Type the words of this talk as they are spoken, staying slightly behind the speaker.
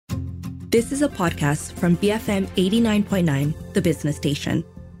This is a podcast from BFM 89.9, the business station.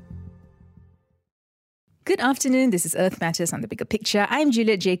 Good afternoon. This is Earth Matters on the Bigger Picture. I'm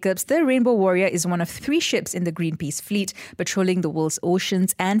Juliet Jacobs. The Rainbow Warrior is one of 3 ships in the Greenpeace fleet, patrolling the world's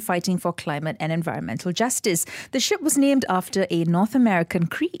oceans and fighting for climate and environmental justice. The ship was named after a North American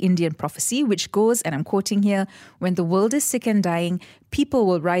Cree Indian prophecy, which goes, and I'm quoting here, "When the world is sick and dying, people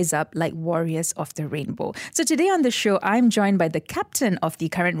will rise up like warriors of the rainbow." So today on the show, I'm joined by the captain of the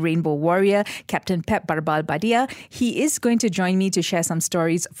current Rainbow Warrior, Captain Pep Barbal. He is going to join me to share some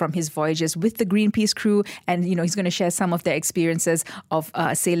stories from his voyages with the Greenpeace crew, and he's going to share some of their experiences of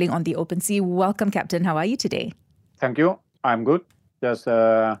sailing on the open sea. Welcome, Captain. How are you today? Thank you. I'm good. Just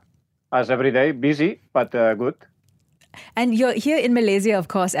as every day, busy, but good. And you're here in Malaysia, of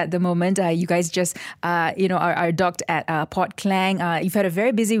course, at the moment. You guys just, are docked at Port Klang. You've had a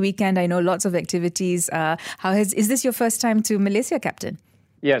very busy weekend. I know lots of activities. Is this your first time to Malaysia, Captain?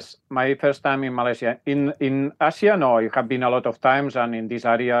 Yes, my first time in Malaysia. In Asia, no, I have been a lot of times, and in this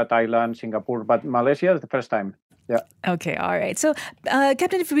area, Thailand, Singapore, but Malaysia is the first time. Yeah. Okay, all right. So,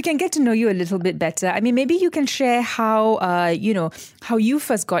 Captain, if we can get to know you a little bit better, I mean, maybe you can share how you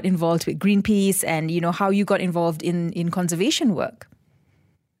first got involved with Greenpeace and, how you got involved in conservation work.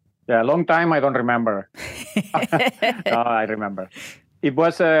 Yeah, a long time, I don't remember. No, I remember. It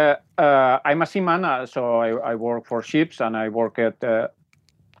was, I'm a seaman, so I work for ships, and I work at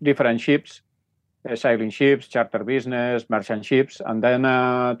different ships, sailing ships, charter business, merchant ships. And then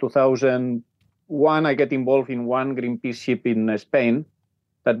 2001, I get involved in one Greenpeace ship in Spain.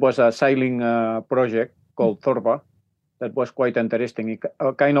 That was a sailing project called Thorba. That was quite interesting,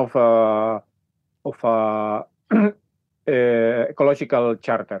 a kind of ecological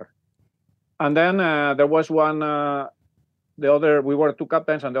charter. And then there was one, we were 2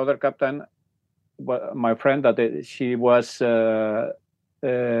 captains, and the other captain, my friend, that she was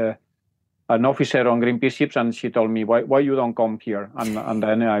an officer on Greenpeace ships, and she told me, why you don't come here? And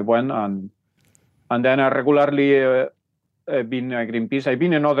then I went, and then I regularly been at Greenpeace. I've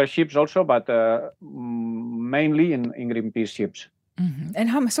been in other ships also, but mainly in Greenpeace ships. Mm-hmm. And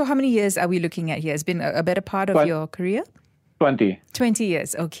how many years are we looking at here? It's been a better part of your career? 20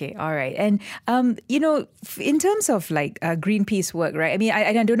 years. Okay. All right. And, in terms of Greenpeace work, right? I mean,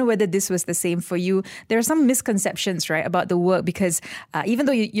 I don't know whether this was the same for you. There are some misconceptions, right, about the work because even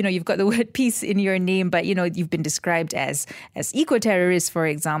though, you've got the word peace in your name, but, you've been described as eco-terrorists, for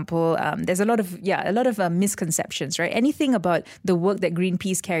example. There's a lot of misconceptions, right? Anything about the work that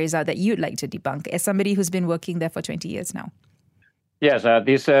Greenpeace carries out that you'd like to debunk as somebody who's been working there for 20 years now? Yes.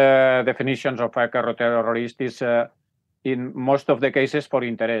 These definitions of eco-terrorist is... in most of the cases for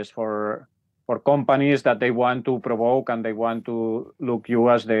interest, for companies that they want to provoke and they want to look you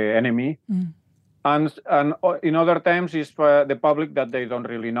as the enemy. Mm. And in other times it's for the public that they don't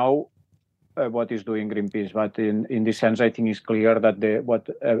really know what is doing Greenpeace. But in this sense, I think it's clear that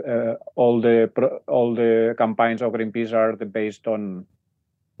all the campaigns of Greenpeace are based on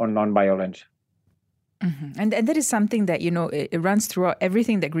non-violence. Mm-hmm. And that is something that, it runs throughout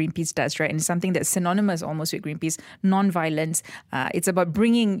everything that Greenpeace does, right? And it's something that's synonymous almost with Greenpeace, non-violence. It's about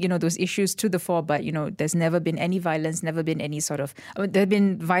bringing, those issues to the fore, but, there's never been any violence, never been any sort of... there have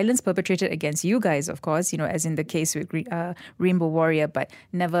been violence perpetrated against you guys, of course, as in the case with Rainbow Warrior, but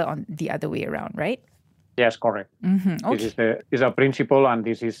never on the other way around, right? Yes, correct. Mm-hmm. Okay. This is a principle, and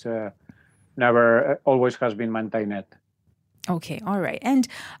this is always has been maintained. Okay, all right. And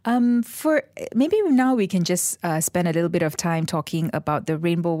for maybe now we can just spend a little bit of time talking about the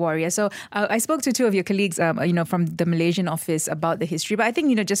Rainbow Warrior. So I spoke to 2 of your colleagues, from the Malaysian office about the history. But I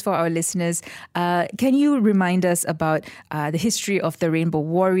think, just for our listeners, can you remind us about the history of the Rainbow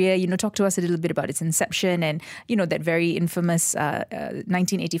Warrior? Talk to us a little bit about its inception and, that very infamous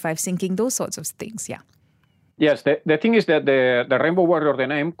 1985 sinking, those sorts of things. Yeah. Yes, the thing is that the Rainbow Warrior, the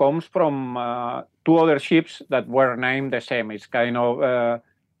name, comes from 2 other ships that were named the same. It's kind of...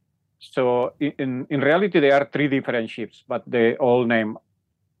 so in reality, there are 3 different ships, but they all name.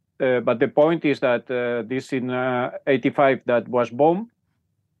 But the point is that this in 85 that was bombed.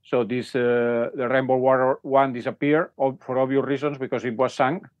 So this the Rainbow Warrior 1 disappeared for obvious reasons because it was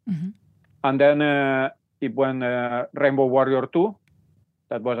sunk. Mm-hmm. And then it went Rainbow Warrior 2,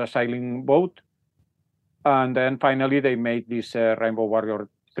 that was a sailing boat. And then finally they made this Rainbow Warrior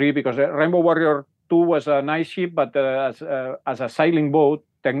 3 because Rainbow Warrior 2 was a nice ship, but as a sailing boat,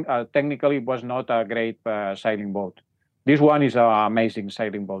 technically it was not a great sailing boat. This one is an amazing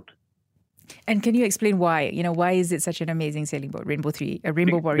sailing boat. And can you explain why? Why is it such an amazing sailing boat, Rainbow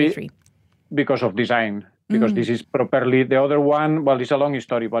Warrior 3? Because of design. Because this is properly... The other one, well, it's a long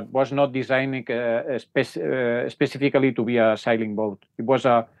story, but was not designed specifically to be a sailing boat. It was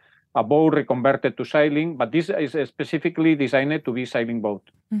a a boat reconverted to sailing, but this is specifically designed to be sailing boat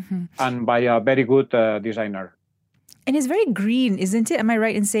and by a very good designer. And it's very green, isn't it? Am I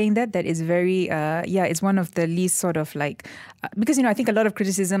right in saying that? That is very, it's one of the least sort of like, because, I think a lot of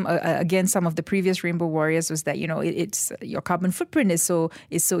criticism against some of the previous Rainbow Warriors was that, it's your carbon footprint is so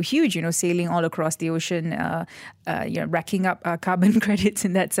huge, sailing all across the ocean, racking up carbon credits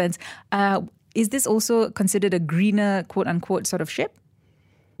in that sense. Is this also considered a greener, quote unquote, sort of ship?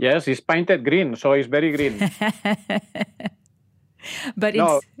 Yes, it's painted green, so it's very green. But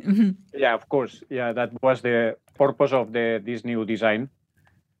no, yeah, of course. Yeah, that was the purpose of this new design,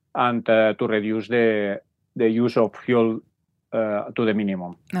 and to reduce the use of fuel to the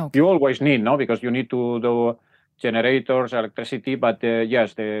minimum. Okay. You always need, because you need to do generators, electricity, but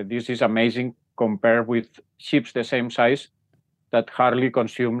yes, this is amazing compared with ships the same size that hardly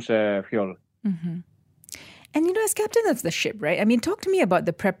consumes fuel. Mm-hmm. And, as captain of the ship, right? I mean, talk to me about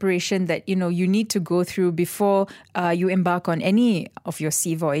the preparation that, you need to go through before you embark on any of your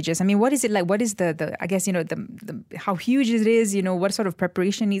sea voyages. I mean, what is it like? What is the I guess, the how huge it is, what sort of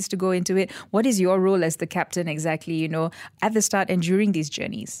preparation needs to go into it? What is your role as the captain exactly, at the start and during these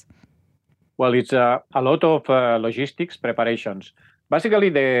journeys? Well, it's a lot of logistics preparations. Basically,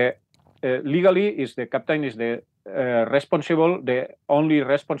 legally is the captain is the only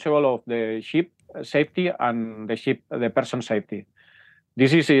responsible of the ship safety and the person safety.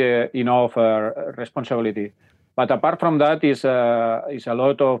 This is enough responsibility. But apart from that is a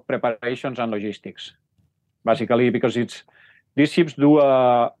lot of preparations and logistics. Basically, because these ships do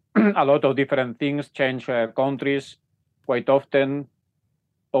a lot of different things, change countries quite often.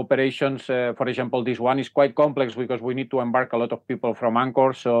 Operations, for example, this one is quite complex because we need to embark a lot of people from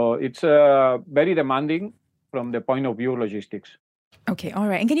anchor. So it's very demanding from the point of view logistics. Okay, all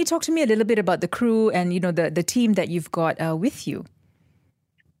right. And can you talk to me a little bit about the crew and, the team that you've got with you?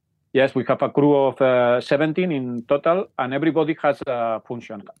 Yes, we have a crew of 17 in total, and everybody has a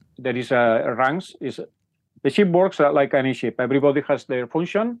function. There is ranks. The ship works like any ship. Everybody has their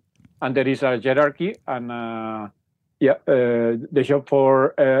function, and there is a hierarchy. And the job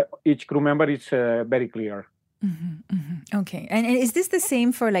for each crew member is very clear. Mm-hmm, mm-hmm. Okay, and is this the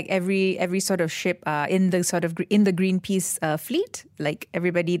same for like every sort of ship in the Greenpeace fleet? Like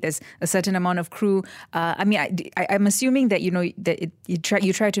everybody, there's a certain amount of crew. I mean, I'm assuming that you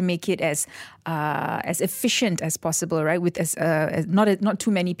try to make it as efficient as possible, right? With not too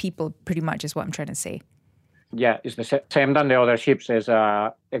many people, pretty much is what I'm trying to say. Yeah, it's the same than the other ships. Is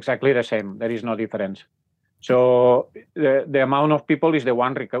exactly the same. There is no difference. So the amount of people is the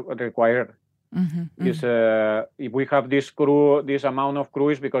one required. Mm-hmm, if we have this amount of crew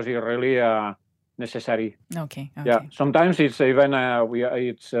is because it's really necessary. Okay. Yeah. Sometimes it's even we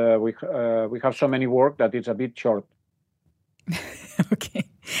have so many work that it's a bit short. Okay.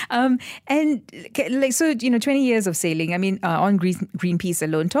 And like, so, 20 years of sailing, I mean, on Greenpeace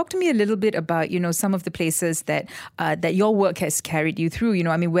alone, talk to me a little bit about, some of the places that your work has carried you through.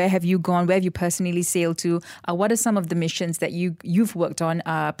 I mean, where have you gone? Where have you personally sailed to? What are some of the missions that you've worked on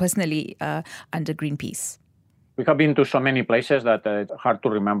personally under Greenpeace? We have been to so many places that it's hard to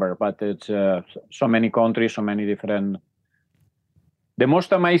remember, but it's so many countries, so many different. The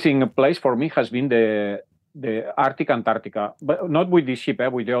most amazing place for me has been the Arctic Antarctica, but not with this ship,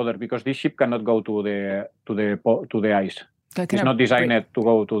 with the other, because this ship cannot go to the ice. It's not designed to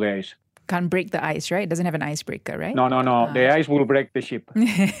go to the ice. Can't break the ice, right? It doesn't have an icebreaker, right? No. The ice will break the ship.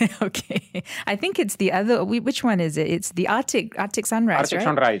 Okay. I think it's the other. Which one is it? It's the Arctic Sunrise, Arctic right?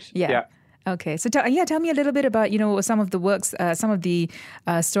 Sunrise. Yeah. Okay. So tell me a little bit about some of the works, some of the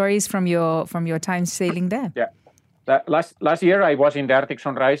stories from your time sailing there. Yeah. Last year, I was in the Arctic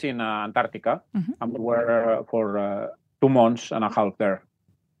Sunrise in Antarctica, mm-hmm. and we were for 2 months and a half there.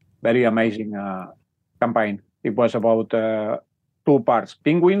 Very amazing campaign. It was about 2 parts,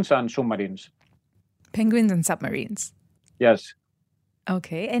 penguins and submarines. Penguins and submarines. Yes.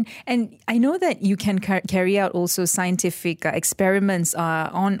 Okay, and I know that you can carry out also scientific experiments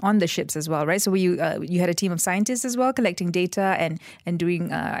on the ships as well, right? So you had a team of scientists as well, collecting data and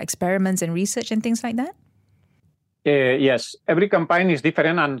doing experiments and research and things like that? Yes, every campaign is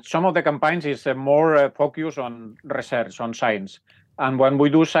different, and some of the campaigns is more focused on research, on science. And when we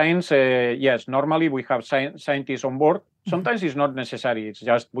do science, yes, normally we have scientists on board. Sometimes it's not necessary. It's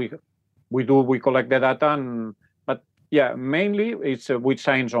just we collect the data, but yeah, mainly it's with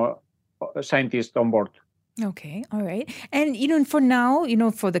scientists on board. Okay, all right. And for now,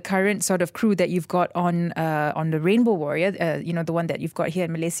 for the current sort of crew that you've got on the Rainbow Warrior, the one that you've got here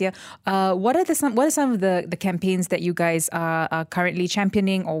in Malaysia, what are some of the campaigns that you guys are currently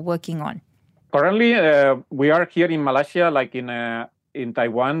championing or working on? Currently, we are here in Malaysia, like in in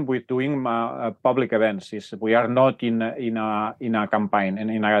Taiwan with doing public events. We are not in a campaign,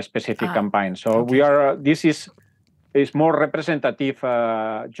 in a specific campaign. So we are. This is more representative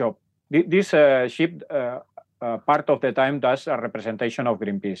job. This ship part of the time does a representation of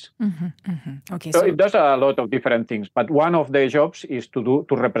Greenpeace. Okay, so it does a lot of different things, but one of the jobs is to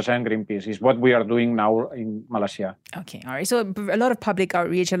represent Greenpeace. Is what we are doing now in Malaysia. Okay, all right. So a lot of public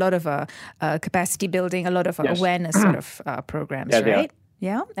outreach, a lot of capacity building, a lot of awareness sort of programs, right?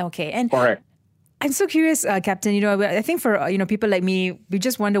 Yeah. Okay. And correct. I'm so curious, Captain, I think for, people like me, we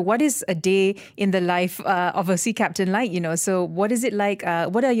just wonder what is a day in the life of a sea captain like, so what is it like?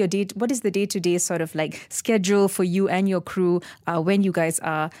 What is the day-to-day sort of like schedule for you and your crew when you guys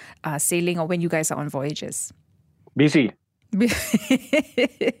are sailing or when you guys are on voyages? Busy.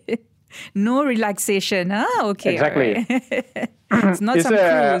 No relaxation, huh? Okay. Exactly. It's not some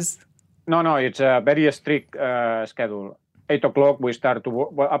cruise. No, it's a very strict schedule. 8 o'clock we start to work.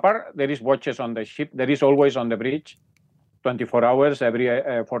 Well, apart, there is watches on the ship. There is always on the bridge, 24 hours, every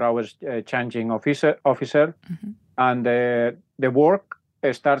 4 hours changing officer. And the work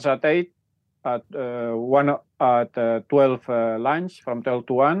starts at 8, at 1 at 12 lunch, from 12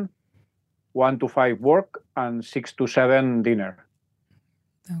 to 1, 1 to 5 work, and 6 to 7 dinner.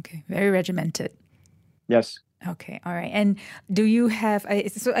 Okay, very regimented. Yes. Okay, all right. And do you have?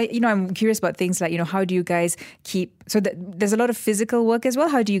 I'm curious about things like how do you guys keep? So there's a lot of physical work as well.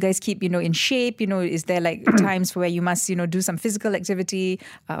 How do you guys keep in shape? Is there like times where you must do some physical activity,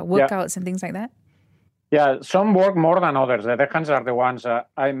 workouts and things like that? Yeah, some work more than others. The deckhands are the ones.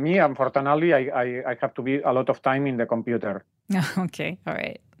 Unfortunately, I have to be a lot of time in the computer. Okay, all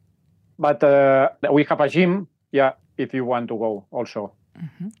right. But we have a gym. Yeah, if you want to go also.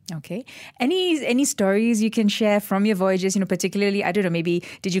 Okay. Any stories you can share from your voyages, particularly, I don't know, maybe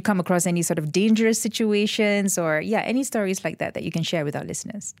did you come across any sort of dangerous situations or, any stories like that you can share with our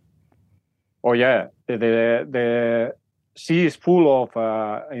listeners? Oh, yeah. The sea is full of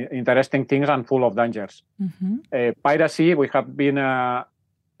interesting things and full of dangers. Piracy, we have been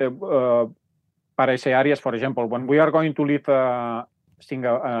piracy areas, for example. When we are going to leave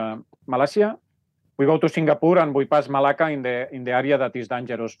Malaysia, we go to Singapore and we pass Malacca in the area that is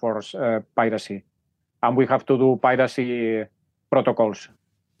dangerous for piracy, and we have to do piracy protocols.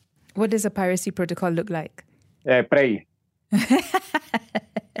 What does a piracy protocol look like? Pray.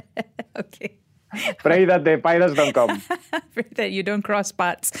 Okay. Pray that the pirates don't come. Pray that you don't cross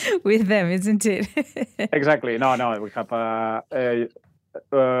paths with them, isn't it? Exactly. No. We have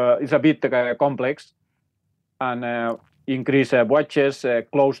it's a bit complex, and increase watches,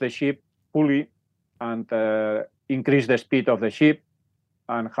 close the ship fully, and increase the speed of the ship,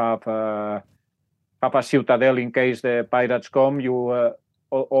 and have a citadel in case the pirates come. We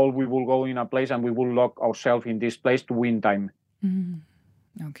will go in a place and we will lock ourselves in this place to win time.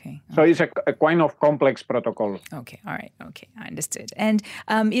 Okay. So it's a kind of complex protocol. Okay. All right. Okay. I understood. And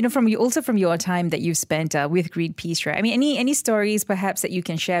from your time that you've spent with Greenpeace, right? I mean, any stories perhaps that you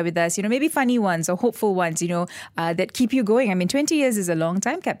can share with us? Maybe funny ones or hopeful ones. That keep you going. I mean, 20 years is a long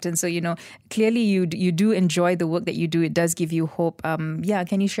time, Captain. So clearly you do enjoy the work that you do. It does give you hope.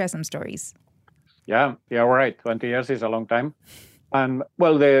 Can you share some stories? Yeah, right. 20 years is a long time. And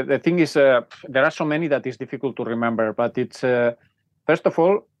well, the thing is, there are so many that it's difficult to remember. But it's first of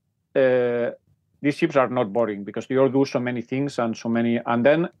all, these ships are not boring because you all do so many things and so many. And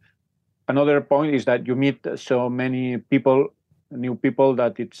then another point is that you meet so many people, new people,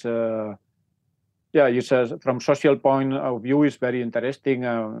 that it's from social point of view, it's very interesting.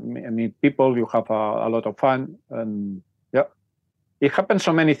 Meet people, you have a lot of fun, and it happens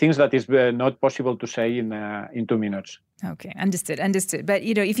so many things that is not possible to say in 2 minutes. Okay, understood. But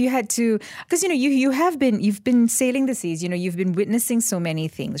if you had to, because you've been sailing the seas, you've been witnessing so many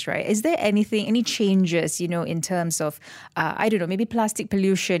things, right? Is there any changes, in terms of I don't know, maybe plastic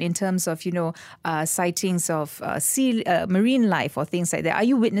pollution, in terms of sightings of marine life or things like that? Are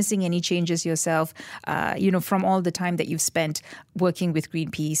you witnessing any changes yourself, from all the time that you've spent working with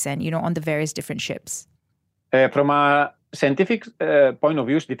Greenpeace and on the various different ships? From a scientific point of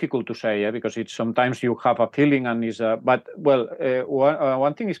view, is difficult to say, because it's sometimes you have a feeling and is. But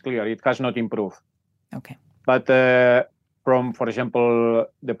one thing is clear: it has not improved. Okay. But from, for example,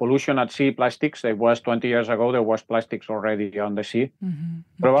 the pollution at sea, plastics. There was 20 years ago. There was plastics already on the sea.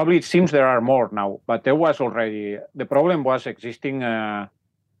 Probably it seems there are more now, but there was already. The problem was existing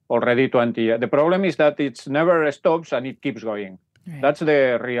already 20 years. The problem is that it never stops and it keeps going. Right. That's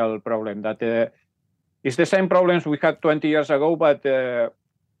the real problem. That. It's the same problems we had 20 years ago, but there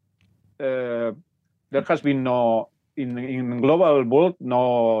has been in global world,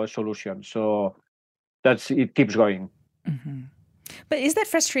 no solution. So it keeps going. But is that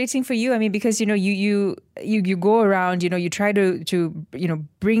frustrating for you? I mean, because you go around, you try to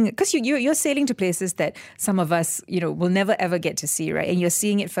bring, because you're sailing to places that some of us will never ever get to see, right? And you're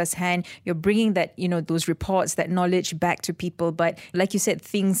seeing it firsthand. You're bringing that those reports, that knowledge back to people. But like you said,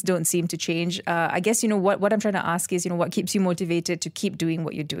 things don't seem to change. I guess what I'm trying to ask is what keeps you motivated to keep doing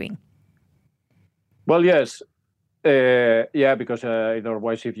what you're doing? Well, yes. Because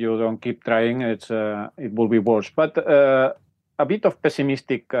otherwise, if you don't keep trying, it will be worse. But a bit of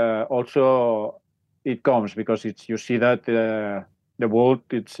pessimistic also it comes, because you see that the world,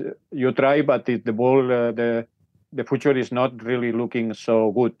 you try, but the world, the future is not really looking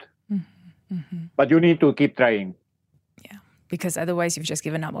so good. Mm-hmm. Mm-hmm. But you need to keep trying. Yeah, because otherwise you've just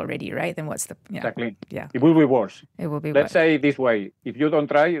given up already, right? Then what's the... Yeah. Exactly. Yeah. It will be worse. It will be Let's say this way. If you don't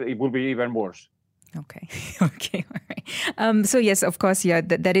try, it will be even worse. Okay. Okay. All right. So yes, of course, yeah,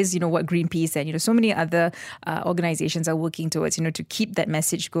 that is, what Greenpeace and, so many other organizations are working towards, to keep that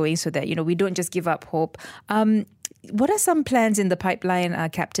message going so that, we don't just give up hope. What are some plans in the pipeline,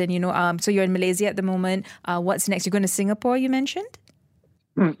 Captain? So you're in Malaysia at the moment. What's next? You're going to Singapore, you mentioned?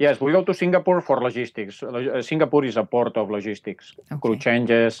 Yes, we go to Singapore for logistics. Singapore is a port of logistics, crew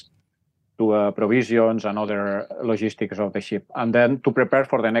changes, to provisions and other logistics of the ship. And then to prepare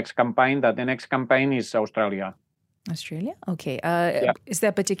for the next campaign, that the next campaign is Australia. Australia? Okay. Is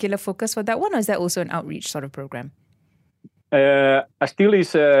there a particular focus for that one, or is that also an outreach sort of program? Still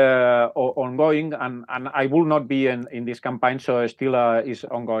is ongoing, and I will not be in this campaign, so still is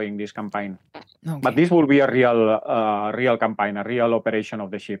ongoing, this campaign. Okay. But this will be a real campaign, a real operation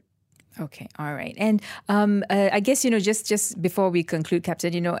of the ship. Okay, all right. And I guess, just before we conclude,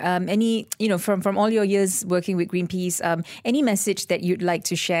 Captain, any, from all your years working with Greenpeace, any message that you'd like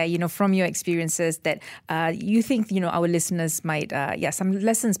to share, from your experiences that you think, our listeners might, some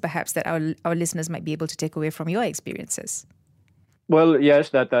lessons perhaps that our listeners might be able to take away from your experiences? Well, yes,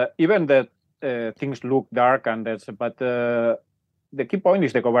 that even that things look dark, but the key point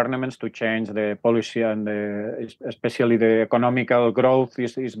is the governments to change the policy, and especially the economical growth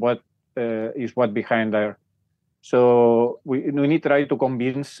is what behind there. So we need to try to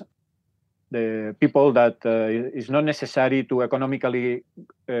convince the people that it's not necessary to economically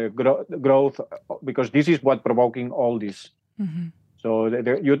growth, because this is what provoking all this. Mm-hmm. So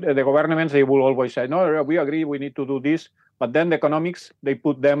the governments, they will always say, no, we agree, we need to do this, but then the economics, they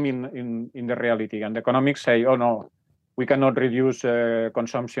put them in the reality, and the economics say, oh no, we cannot reduce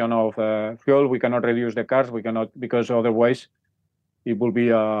consumption of fuel, we cannot reduce the cars, we cannot, because otherwise it will be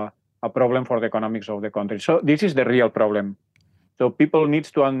a problem for the economics of the country. So this is the real problem. So people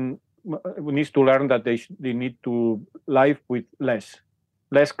needs to learn that they need to live with less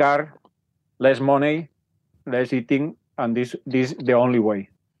car, less money, less eating, and this the only way.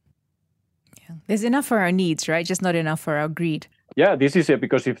 Yeah. There's enough for our needs, right? Just not enough for our greed. Yeah, this is it,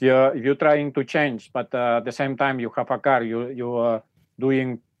 because if you're trying to change, but at the same time you have a car, you are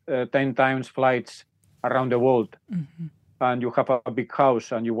doing 10 times flights around the world. Mm-hmm. And you have a big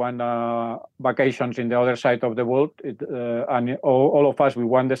house, and you want vacations in the other side of the world, and all of us, we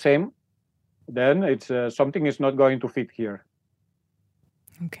want the same, then it's something is not going to fit here.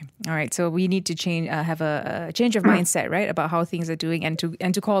 Okay. All right. So we need to have a change of mindset, right, about how things are doing, and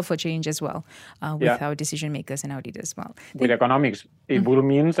to call for change as well with our decision makers and our leaders as well. With economics, it will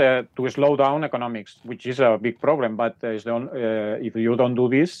mean to slow down economics, which is a big problem. But if you don't do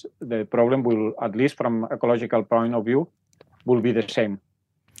this, the problem will, at least from ecological point of view, will be the same.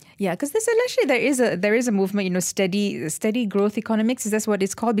 Yeah, because there is a movement, steady growth economics. Is that what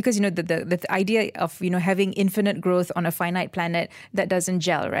it's called? Because the idea of having infinite growth on a finite planet, that doesn't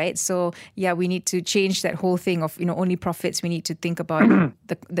gel, right? So yeah, we need to change that whole thing of only profits. We need to think about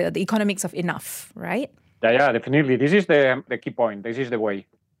the economics of enough, right? Yeah, definitely. This is the key point. This is the way.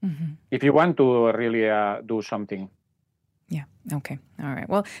 Mm-hmm. If you want to really do something. Yeah. Okay. All right.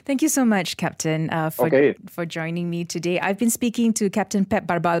 Well, thank you so much, Captain, for joining me today. I've been speaking to Captain Pep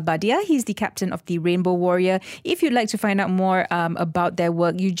Barbal Badia. He's the captain of the Rainbow Warrior. If you'd like to find out more about their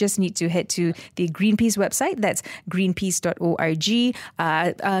work, you just need to head to the Greenpeace website. That's greenpeace.org.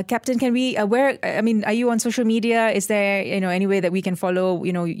 Captain, are you on social media? Is there any way that we can follow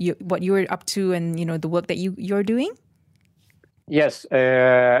what you're up to and the work that you're doing? Yes.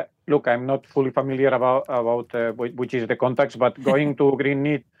 Look, I'm not fully familiar about which is the context, but going to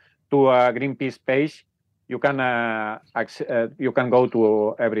Greenpeace page, you can go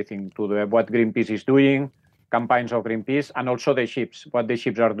to everything, to what Greenpeace is doing, campaigns of Greenpeace, and also the ships, what the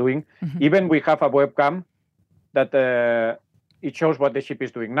ships are doing. Mm-hmm. Even we have a webcam that it shows what the ship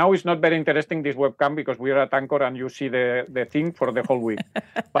is doing. Now it's not very interesting, this webcam, because we are at anchor and you see the thing for the whole week.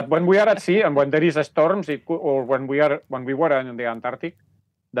 But when we are at sea and when there is a storms, or when we were in the Antarctic,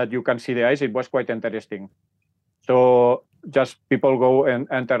 that you can see the ice, it was quite interesting. So just people go and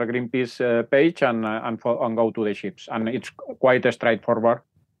enter a Greenpeace page and go to the ships, and it's quite straightforward.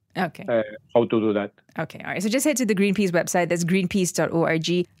 Okay. How to do that. Okay. All right. So just head to the Greenpeace website. That's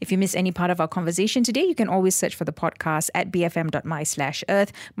greenpeace.org. If you miss any part of our conversation today, you can always search for the podcast at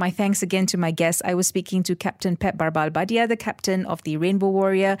bfm.my/earth. My thanks again to my guests. I was speaking to Captain Pep Barbal Badia, the captain of the Rainbow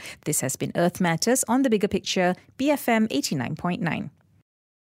Warrior. This has been Earth Matters on The Bigger Picture, BFM 89.9.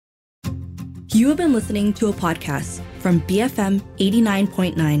 You have been listening to a podcast from BFM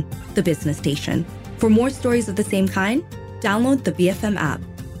 89.9, the business station. For more stories of the same kind, download the BFM app.